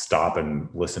stop and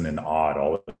listen in awe at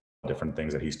all the different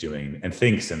things that he's doing and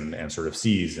thinks and sort of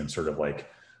sees and sort of like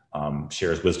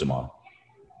shares wisdom on.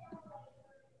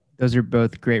 Those are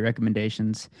both great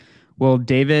recommendations. Well,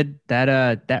 David,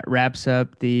 that wraps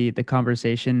up the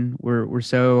conversation. We're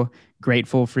so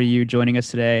grateful for you joining us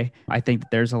today. I think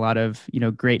that there's a lot of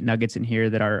great nuggets in here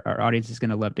that our audience is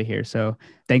going to love to hear. So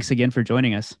thanks again for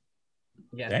joining us.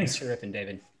 Yeah, thanks for ripping,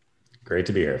 David. Great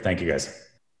to be here. Thank you, guys.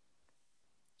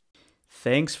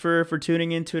 Thanks for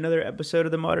tuning in to another episode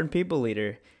of The Modern People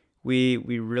Leader. We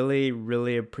really,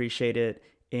 really appreciate it.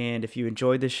 And if you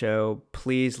enjoyed the show,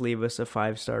 please leave us a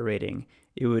 5-star rating.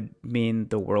 It would mean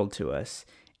the world to us.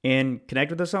 And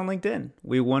connect with us on LinkedIn.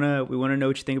 We wanna know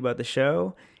what you think about the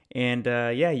show. And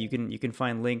you can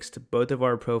find links to both of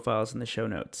our profiles in the show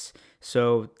notes.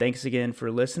 So thanks again for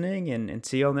listening, and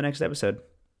see you on the next episode.